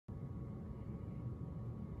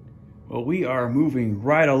Well, we are moving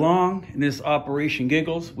right along in this Operation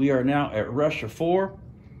Giggles. We are now at Russia 4.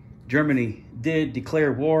 Germany did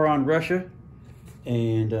declare war on Russia.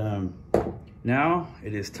 And now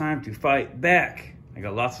it is time to fight back. I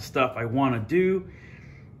got lots of stuff I want to do.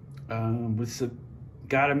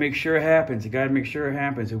 Gotta make sure it happens. You gotta make sure it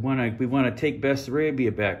happens. We want to take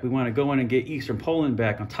Bessarabia back. We want to go in and get Eastern Poland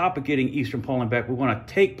back. On top of getting Eastern Poland back, we want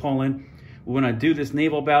to take Poland. We want to do this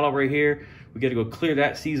naval battle right here. We got to go clear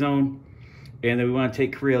that sea zone, and then we want to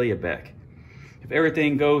take Karelia back. If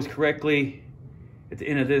everything goes correctly at the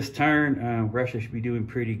end of this turn, Russia should be doing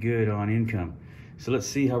pretty good on income. So let's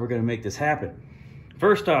see how we're going to make this happen.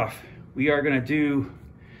 First off, we're going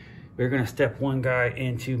to step one guy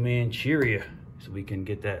into Manchuria so we can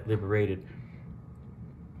get that liberated.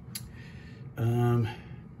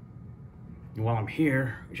 While I'm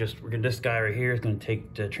here, this guy right here is going to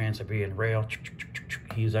take the Trans-Siberian Rail.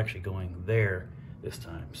 He's actually going there this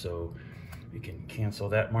time, so we can cancel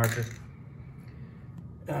that marker.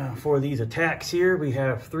 For these attacks here, we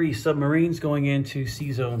have 3 submarines going into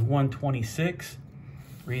Sea Zone 126.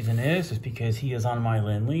 Reason is because he is on my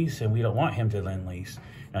Lend-Lease, and we don't want him to Lend-Lease.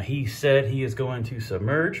 Now, he said he is going to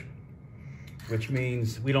submerge, which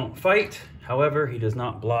means we don't fight. However, he does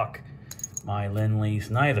not block my Lend-Lease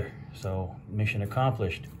neither. So, mission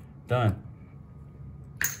accomplished. Done.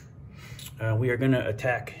 We are going to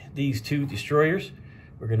attack these 2 destroyers.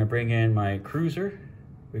 We're going to bring in my cruiser.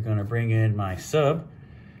 We're going to bring in my sub.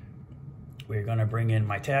 We're going to bring in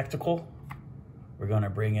my tactical. We're going to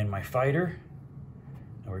bring in my fighter.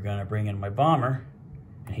 And we're going to bring in my bomber.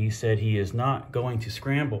 And he said he is not going to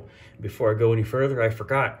scramble. Before I go any further, I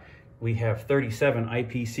forgot. We have 37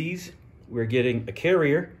 IPCs. We're getting a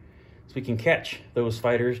carrier, so we can catch those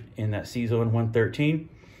fighters in that Sea Zone 113.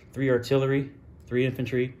 3 artillery, 3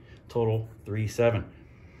 infantry, total 37.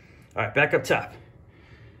 All right, back up top.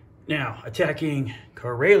 Now, attacking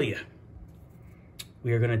Karelia.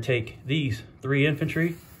 We are going to take these 3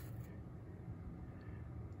 infantry.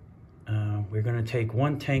 We're going to take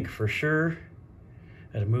 1 tank for sure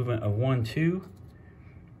at a movement of 1-2.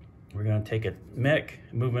 We're going to take a mech,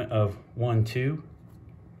 movement of 1-2.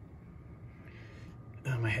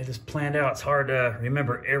 I had this planned out. It's hard to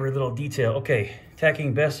remember every little detail. Okay,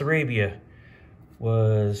 attacking Bessarabia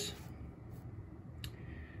was,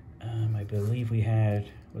 I believe we had,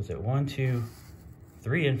 was it 1, 2,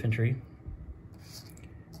 3 infantry,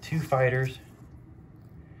 2 fighters,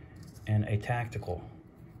 and a tactical.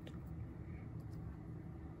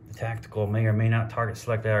 The tactical may or may not target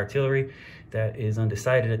select that artillery. That is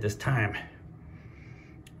undecided at this time.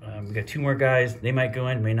 We got 2 more guys. They might go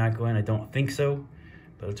in, may not go in. I don't think so.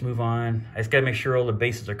 But let's move on. I just got to make sure all the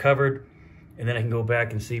bases are covered, and then I can go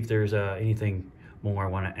back and see if there's anything more I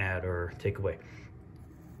want to add or take away.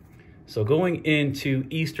 So going into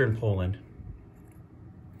Eastern Poland,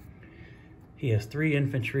 he has 3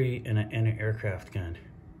 infantry and an aircraft gun.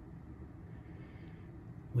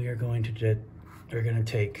 We're going to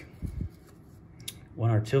take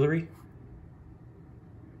 1 artillery,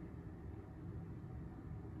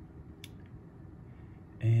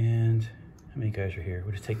 and how many guys are here?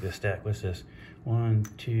 We'll just take this stack. What's this? 1,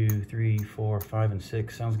 2, 3, 4, 5, and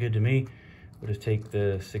 6. Sounds good to me. We'll just take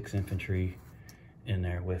the 6 infantry in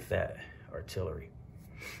there with that artillery.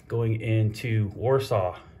 Going into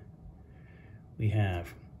Warsaw, we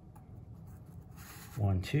have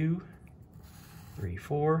 1, 2, 3,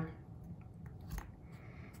 4,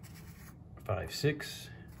 5, 6,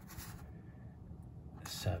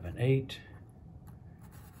 7, 8.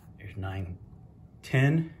 There's 9,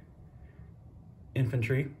 10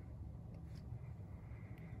 infantry.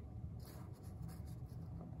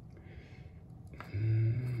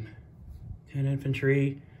 10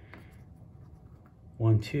 infantry.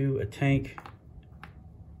 1, 2, a tank.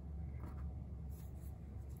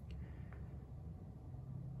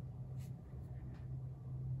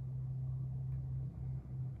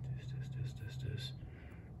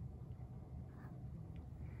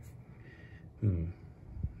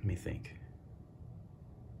 Let me think.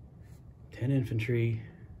 10 infantry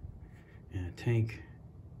and a tank.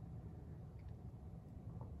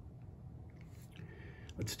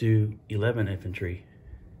 Let's do 11 infantry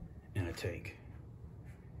and a tank.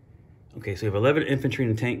 Okay, so we have 11 infantry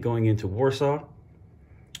and a tank going into Warsaw.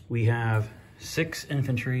 We have 6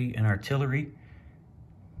 infantry and artillery.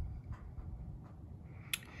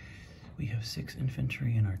 We have 6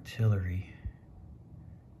 infantry and artillery.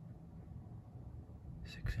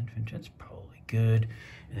 6 infantry, that's probably good.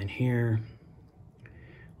 And then here,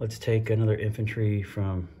 let's take another infantry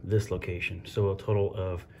from this location. So a total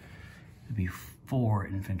of, it'd be 4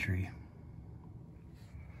 infantry.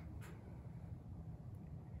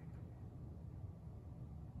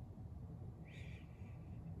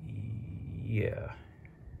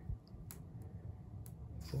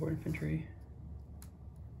 4 infantry.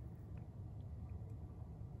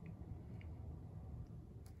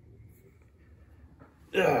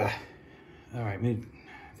 All right, maybe,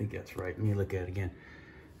 I think that's right. Let me look at it again.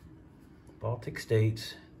 Baltic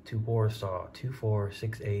states, 2 Warsaw, 2, 4,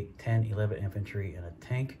 6, 8, 10, 11 infantry and a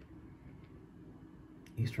tank.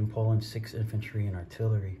 Eastern Poland, 6 infantry and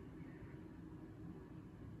artillery.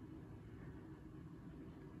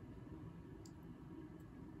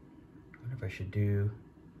 I wonder if I should do...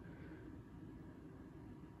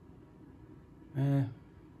 1,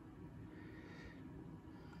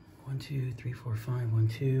 2, 3, 4, 5, 1,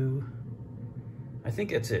 2. I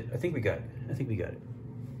think that's it. I think we got it. I think we got it.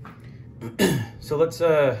 So let's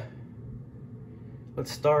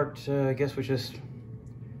start. I guess we'll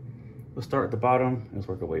start at the bottom. Let's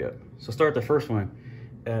work our way up. So start the first one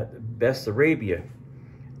at Bessarabia.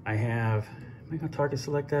 I have. Am I gonna target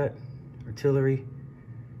select that? Artillery.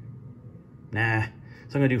 Nah.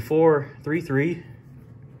 So I'm gonna do 4, 3, 3.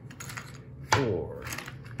 4,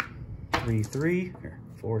 3, 3. Here.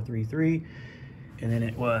 4, 3, 3, and then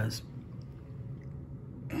it was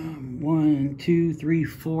 1, 2, 3,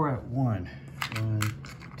 4 at 1. 1,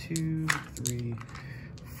 2, 3,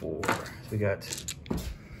 4. So we got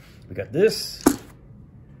this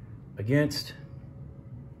against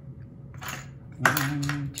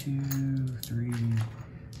 1, 2, 3.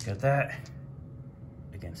 Got that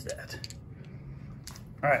against that.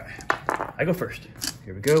 All right, I go first.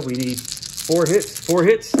 Here we go. We need 4 hits. 4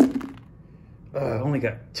 hits. Only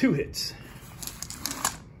got 2 hits.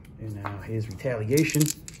 And now his retaliation.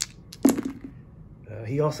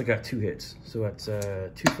 He also got 2 hits. So that's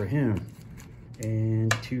 2 for him and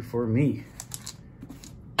 2 for me.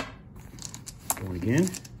 Going again.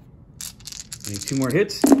 I need 2 more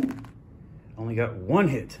hits. Only got 1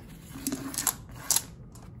 hit.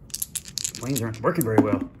 Planes aren't working very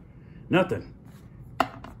well. Nothing.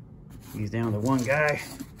 He's down to 1 guy.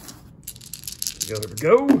 Here we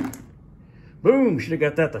go. Boom, should have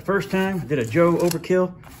got that the first time. Did a Joe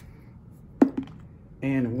overkill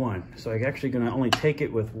and 1. So I'm actually gonna only take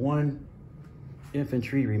it with 1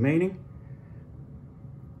 infantry remaining.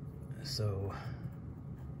 So,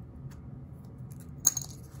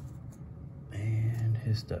 and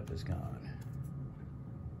his stuff is gone.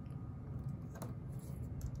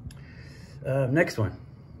 Next one.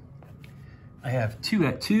 I have 2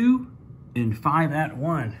 at 2 and 5 at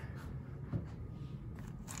 1.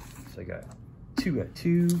 So I got 2 at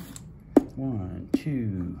 2, 1,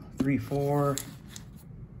 2, 3, 4,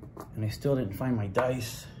 and I still didn't find my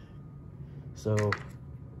dice, so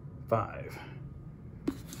 5.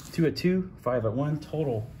 2 at 2, 5 at 1,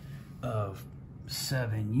 total of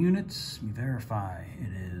 7 units. Let me verify.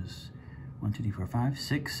 It is 1, 2, 3, 4, 5,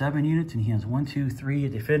 6, 7 units, and he has 1, 2, 3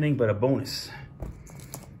 defending, but a bonus.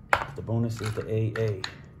 The bonus is the AA.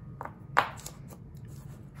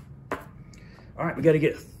 All right, we got to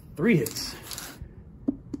get 3 hits.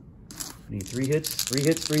 I need 3 hits, 3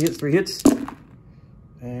 hits, 3 hits, 3 hits.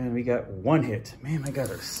 And we got 1 hit. Man, my guys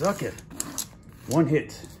are sucking. 1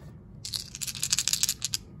 hit.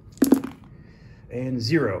 And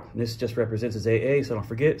 0. And this just represents his AA, so don't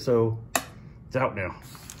forget. So it's out now.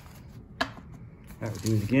 All right, we'll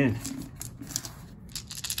do it again.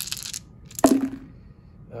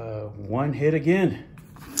 1 hit again.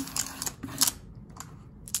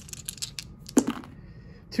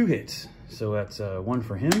 2 hits. So that's 1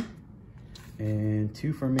 for him and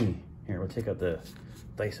 2 for me. Here, we'll take out the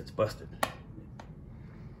dice that's busted.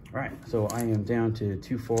 All right, so I am down to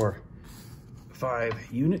 2, 4,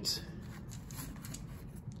 5 units.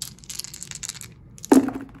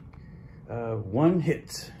 1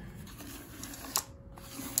 hit.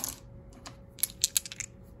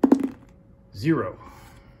 0.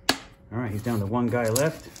 All right, he's down to 1 guy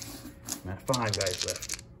left. I'm at 5 guys left.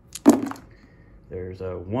 There's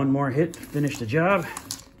 1 more hit to finish the job.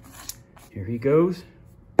 Here he goes.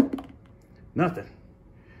 Nothing.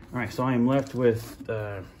 All right, so I am left with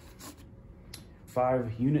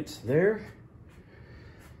 5 units there.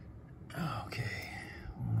 Okay,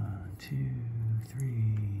 1, 2,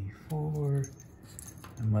 3, 4.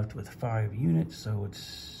 I'm left with 5 units, so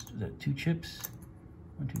it's the 2 chips.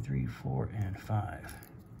 1, 2, 3, 4, and 5.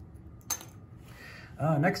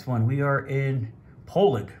 Next one, we are in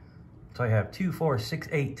Poland. So I have 2, 4, 6,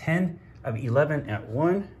 8, 10. I have 11 at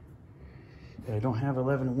 1. I don't have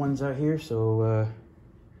 11 ones out here, so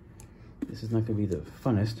this is not going to be the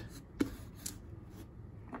funnest.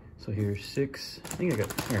 So here's 6. I think I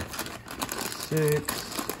got here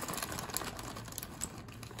 6,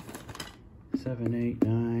 7, 8,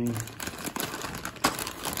 9,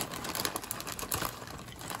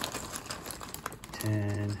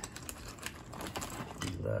 10,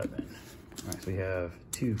 11. 11. All right, so we have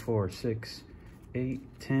 2, 4, 6,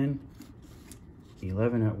 8, 10,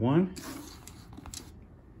 11 at 1.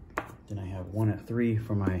 Then I have 1 at 3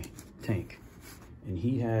 for my tank. And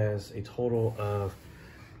he has a total of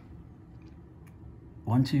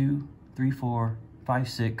 1, 2, 3, 4, 5,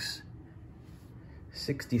 6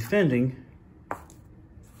 defending.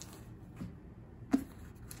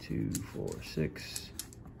 2, 4, 6,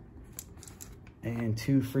 and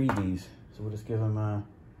 2 freebies. So we'll just give him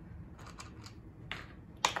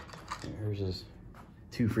here's his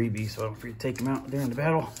 2 freebies, so I don't forget to take him out during the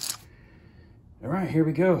battle. All right, here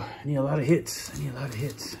we go. I need a lot of hits. A lot of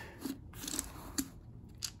hits.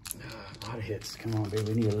 Come on,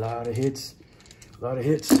 baby. We need a lot of hits.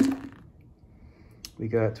 We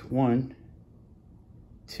got 1,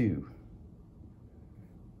 2.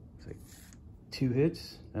 It's like 2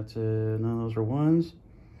 hits. That's none of those are 1s.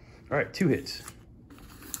 All right, 2 hits.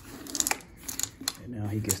 And now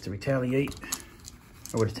he gets to retaliate.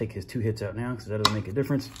 I would have taken his 2 hits out now because that doesn't make a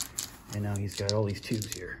difference. And now he's got all these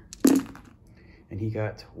 2s here. And he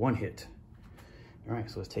got 1 hit. All right,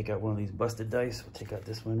 so let's take out one of these busted dice. We'll take out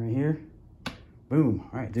this one right here. Boom.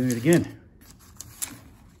 All right, doing it again.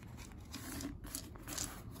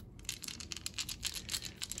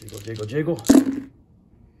 Jiggle, jiggle, jiggle.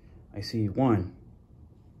 I see 1,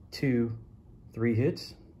 2, 3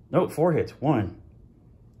 hits. Nope, 4 hits. 1,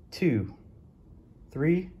 2,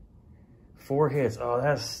 3, 4 hits. Oh,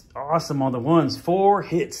 that's awesome on the 1s. 4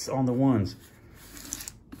 hits on the 1s.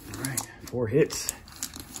 All right, 4 hits.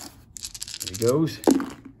 There he goes.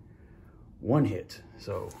 1 hit.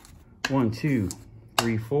 So 1, 2,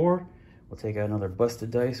 3, 4. We'll take out another busted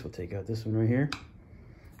dice. We'll take out this one right here.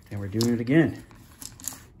 And we're doing it again.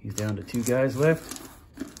 He's down to 2 guys left.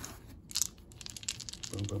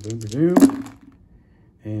 Boom, boom, boom, boom, boom.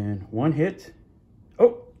 And 1 hit.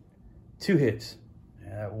 Oh, 2 hits.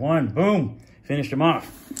 1, boom. Finished him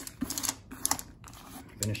off.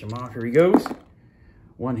 Here he goes.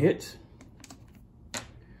 1 hit.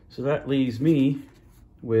 So that leaves me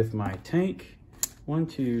with my tank. 1,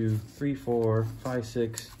 2, 3, 4, 5,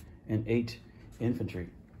 6, and 8 infantry.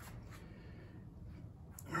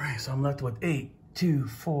 All right, so I'm left with 8. 2,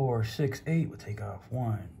 4, 6, 8. We'll take off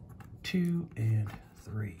 1, 2, and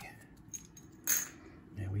 3.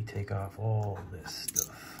 And we take off all this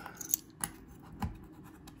stuff.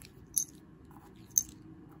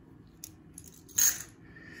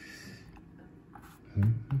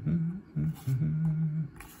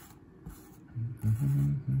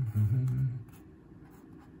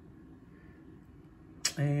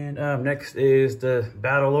 And next is the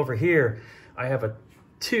battle over here. I have a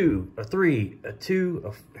 2, a 3, a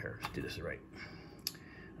 2, here, let's do this right.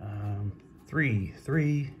 3,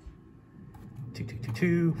 3, 2, 2, 2,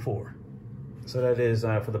 2, 4. So that is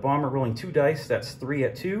for the bomber rolling 2 dice. That's 3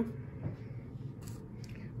 at 2.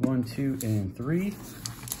 1, 2, and 3.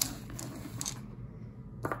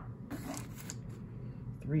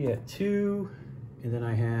 3 at 2. And then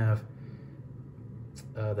I have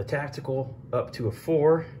the tactical up to a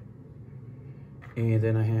 4. And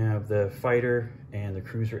then I have the fighter and the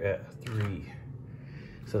cruiser at 3.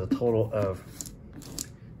 So the total of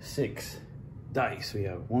 6 dice. We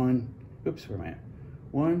have 1, oops, where am I at?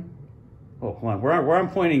 1, oh, hold on, where I'm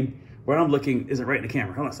pointing, where I'm looking isn't right in the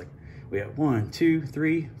camera. Hold on a second. We have 1, 2,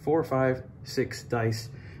 3, 4, 5, 6 dice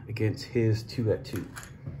against his 2 at 2.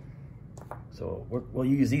 So we'll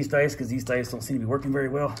use these dice because these dice don't seem to be working very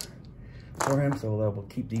well for him. So we'll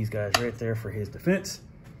keep these guys right there for his defense.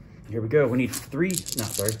 Here we go. We need 2 hits.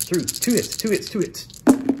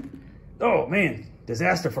 Oh man,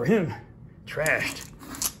 disaster for him. Trashed.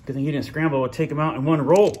 Good thing he didn't scramble. We'll take him out in 1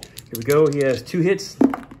 roll. Here we go. He has 2 hits.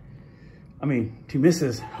 I mean, 2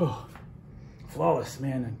 misses. Oh, flawless,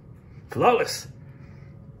 man. Flawless.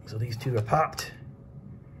 So these 2 are popped.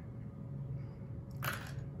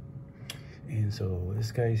 And so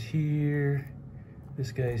this guy's here.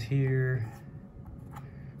 This guy's here.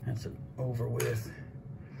 That's over with.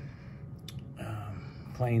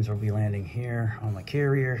 Planes will be landing here on my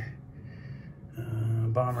carrier.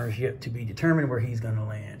 Bombers yet to be determined where he's going to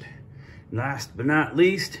land. Last but not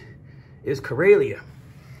least is Karelia.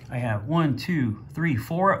 I have 1, 2, 3,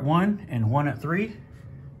 4 at 1 and 1 at 3.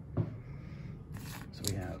 So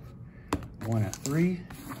we have 1 at 3.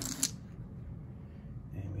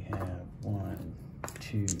 And we have 1,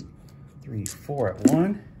 2, 3, 4 at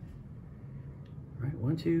 1. All right,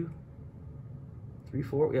 1, 2, 3,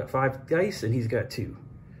 4. We got 5 dice and he's got 2.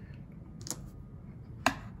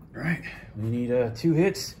 All right, we need 2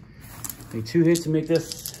 hits. We need 2 hits to make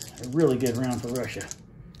this a really good round for Russia.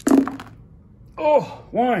 Oh,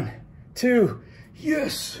 1, 2,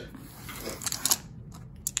 yes.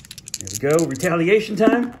 There we go, retaliation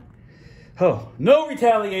time. Oh, no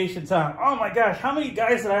retaliation time. Oh my gosh, how many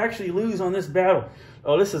guys did I actually lose on this battle?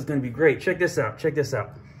 Oh, this is gonna be great. Check this out, check this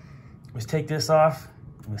out. Let's take this off,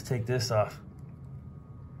 let's take this off.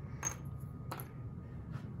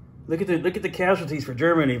 Look at the casualties for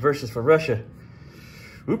Germany versus for Russia.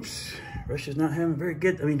 Oops, Russia's not having a very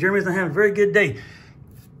good, Germany's not having a very good day.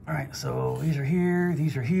 All right, so these are here,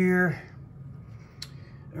 these are here.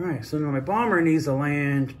 All right, so now my bomber needs to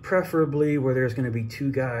land preferably where there's gonna be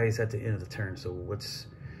 2 guys at the end of the turn. So let's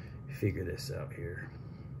figure this out here.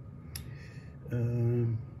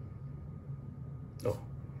 Oh,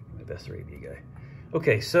 my best Arabia guy.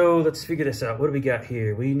 Okay, so let's figure this out. What do we got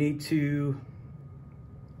here? We need to,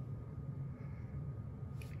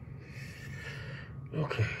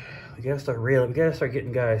 okay, we gotta start railing. We gotta start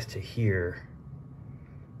getting guys to here.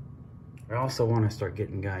 I also want to start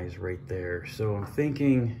getting guys right there. So I'm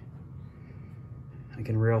thinking I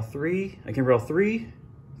can rail 3. I can rail 3,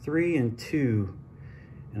 3, and 2.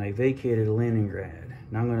 And I vacated Leningrad.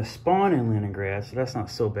 Now I'm going to spawn in Leningrad, so that's not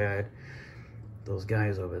so bad. Those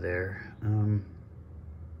guys over there. All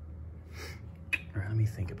right, let me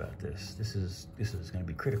think about this. This is going to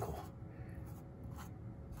be critical.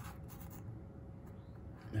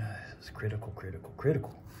 This is critical, critical,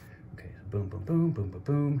 critical. Okay, so boom, boom, boom, boom, boom,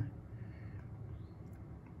 boom.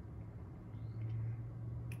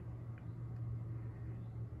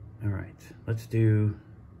 All right, let's do,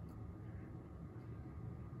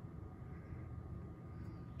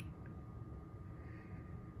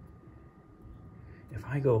 if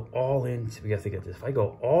I go all in, we gotta think of this. If I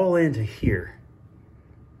go all into here,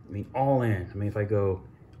 all in. If I go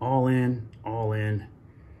all in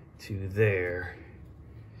to there,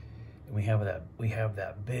 and we have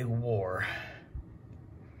that big war.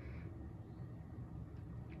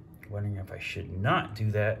 Wondering if I should not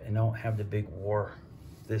do that and don't have the big war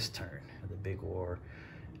this turn, the big war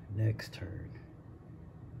next turn,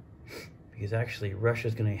 because actually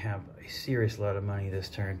Russia's going to have a serious lot of money this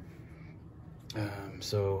turn.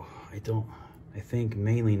 So I think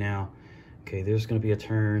mainly now, okay, there's going to be a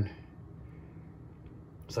turn,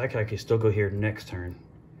 so I can still go here next turn,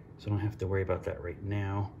 so I don't have to worry about that right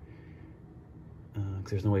now.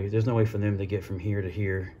 There's no way for them to get from here to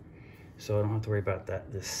here, so I don't have to worry about that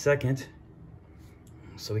this second.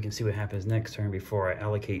 So we can see what happens next turn before I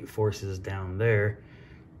allocate forces down there.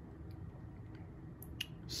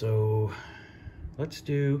 So let's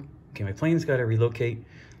do, okay, my plane's got to relocate.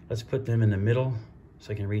 Let's put them in the middle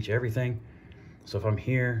so I can reach everything. So if I'm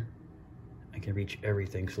here, I can reach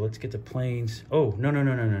everything. So let's get the planes. Oh, no.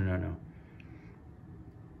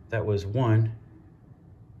 That was 1,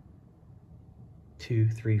 2,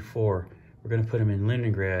 3, 4. We're going to put them in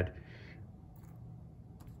Leningrad.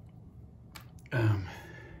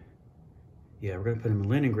 Yeah, we're going to put them in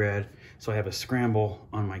Leningrad, so I have a scramble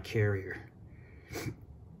on my carrier.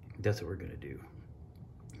 That's what we're going to do.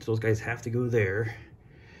 So those guys have to go there.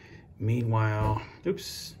 Meanwhile, okay,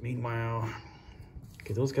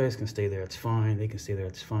 those guys can stay there. It's fine. They can stay there.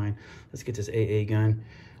 It's fine. Let's get this AA gun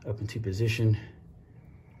up into position.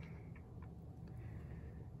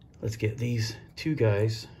 Let's get these 2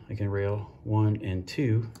 guys. I can rail 1 and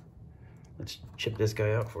 2. Let's chip this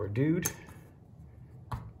guy out for a dude.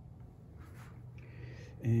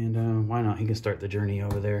 And why not? He can start the journey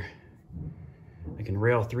over there. I can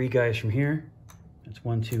rail 3 guys from here. That's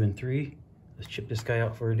 1, 2, and 3. Let's chip this guy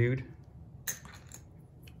out for a dude.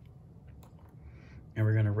 And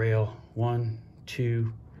we're gonna rail 1,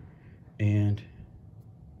 2, and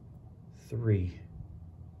 3.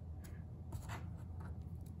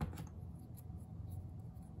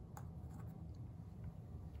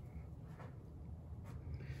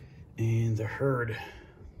 And the herd.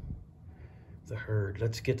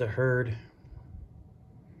 Let's get the herd.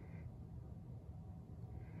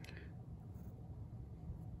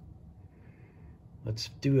 Let's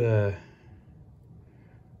put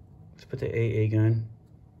the AA gun.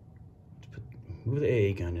 Move the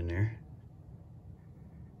AA gun in there.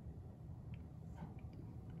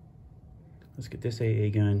 Let's get this AA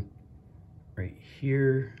gun right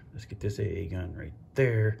here. Let's get this AA gun right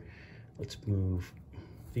there. Let's move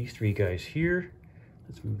these 3 guys here.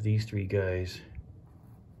 Let's move these 3 guys.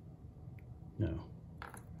 No,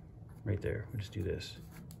 right there. We'll just do this.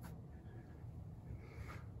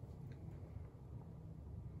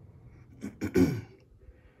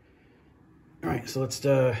 All right, so let's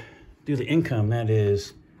do the income. That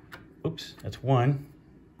is, oops, that's 1,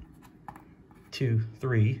 2,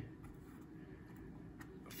 3,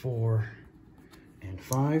 4, and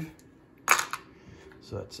 5.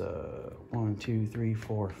 So that's 1, 2, 3,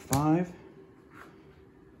 4, 5.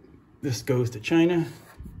 This goes to China.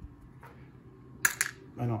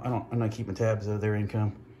 I'm not keeping tabs of their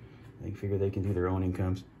income. They figure they can do their own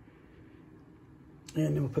incomes.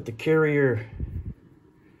 And then we'll put the carrier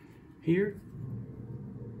here.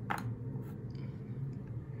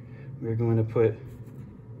 We're going to put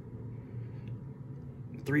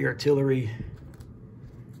 3 artillery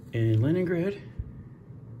in Leningrad.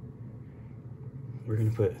 We're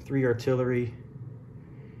going to put 3 artillery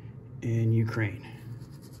in Ukraine.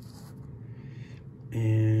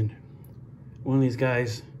 And one of these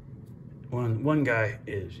guys, one guy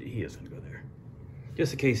he isn't going to go there.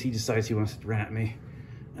 Just in case he decides he wants to run at me.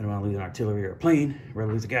 I don't want to lose an artillery or a plane. I'd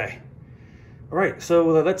rather lose a guy. All right, so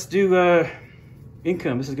let's do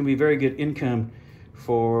income. This is going to be very good income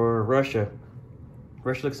for Russia.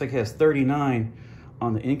 Russia looks like it has 39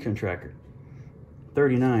 on the income tracker.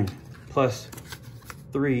 39 plus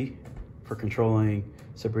 3 for controlling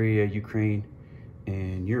Siberia, Ukraine,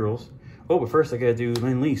 and Urals. Oh, but first I got to do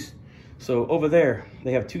Lend-Lease. So over there,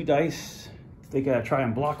 they have 2 dice they got to try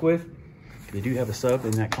and block with. They do have a sub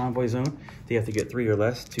in that convoy zone. They have to get 3 or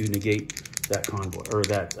less to negate that convoy or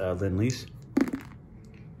that Lend-Lease.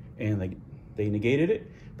 And they negated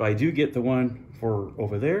it, but I do get the one for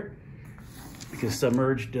over there because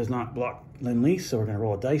submerge does not block Lend-Lease. So we're going to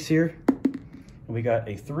roll a dice here. And we got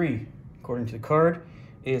a 3, according to the card,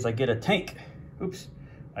 is I get a tank. Oops,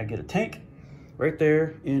 I get a tank right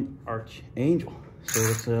there in Archangel.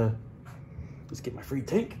 So let's get my free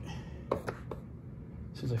tank. As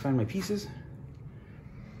soon as I find my pieces,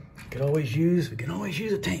 we can always use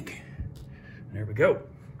a tank. And there we go.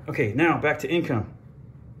 Okay, now back to income.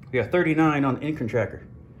 We got 39 on the income tracker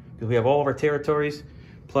because we have all of our territories,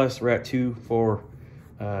 plus we're at 2 for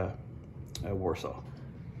Warsaw.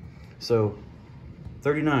 So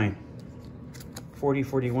 39, 40,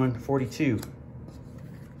 41, 42.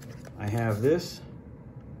 I have this,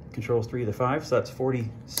 controls 3 of the 5, so that's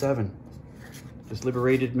 47. Just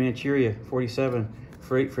liberated Manchuria, 47,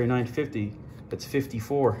 48, 49, 50, that's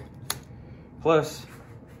 54. Plus,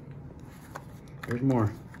 there's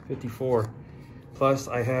more, 54. Plus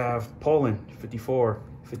I have Poland, 54,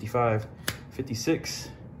 55, 56.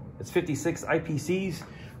 That's 56 IPCs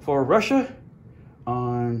for Russia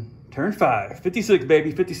on turn 5. 56,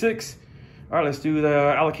 baby, 56. All right, let's do the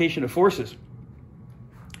allocation of forces.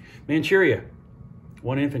 Manchuria,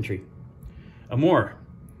 1 infantry. Amur,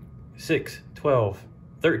 6, 12,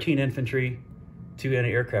 13 infantry, 2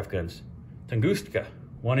 anti-aircraft guns. Tunguska,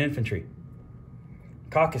 1 infantry.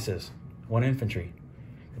 Caucasus, 1 infantry.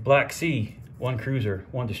 The Black Sea, 1 cruiser,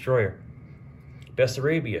 1 destroyer.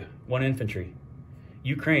 Bessarabia, 1 infantry.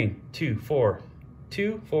 Ukraine, 2, 4,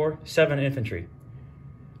 7 infantry.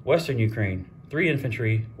 Western Ukraine, 3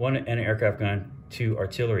 infantry, 1 anti-aircraft gun, 2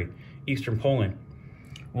 artillery. Eastern Poland,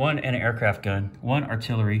 1 anti-aircraft gun, 1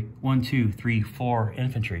 artillery, 1, 2, 3, 4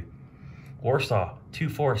 infantry. Warsaw, 2,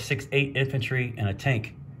 4, 6, 8 infantry and a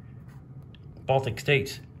tank. Baltic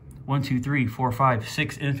States, 1, 2, 3, 4, 5,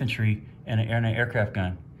 6 infantry and an anti-aircraft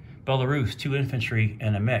gun. Belarus, 2 infantry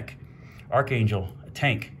and a mech. Archangel, a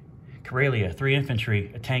tank. Karelia, 3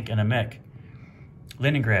 infantry, a tank and a mech.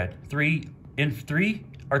 Leningrad, 3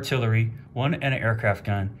 artillery, 1 anti-aircraft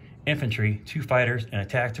gun, infantry, 2 fighters, and a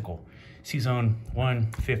tactical. C-Zone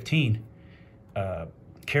 115,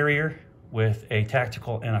 carrier with a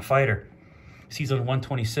tactical and a fighter. C-Zone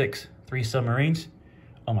 126, 3 submarines.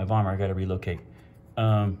 Oh, my bomber, I gotta relocate.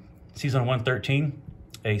 C-Zone 113,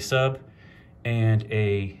 a sub and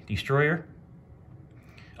a destroyer.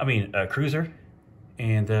 I mean, a cruiser.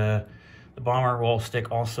 And the bomber will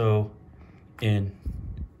stick also in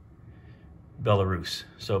Belarus.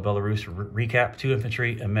 So Belarus, recap, 2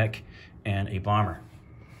 infantry, a mech, and a bomber.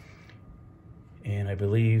 And I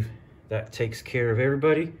believe that takes care of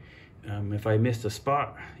everybody. If I missed a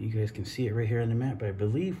spot, you guys can see it right here on the map, but I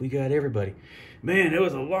believe we got everybody. Man, it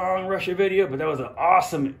was a long Russia video, but that was an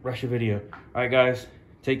awesome Russia video. All right, guys,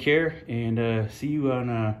 take care, and see you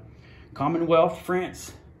on Commonwealth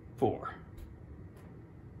France 4.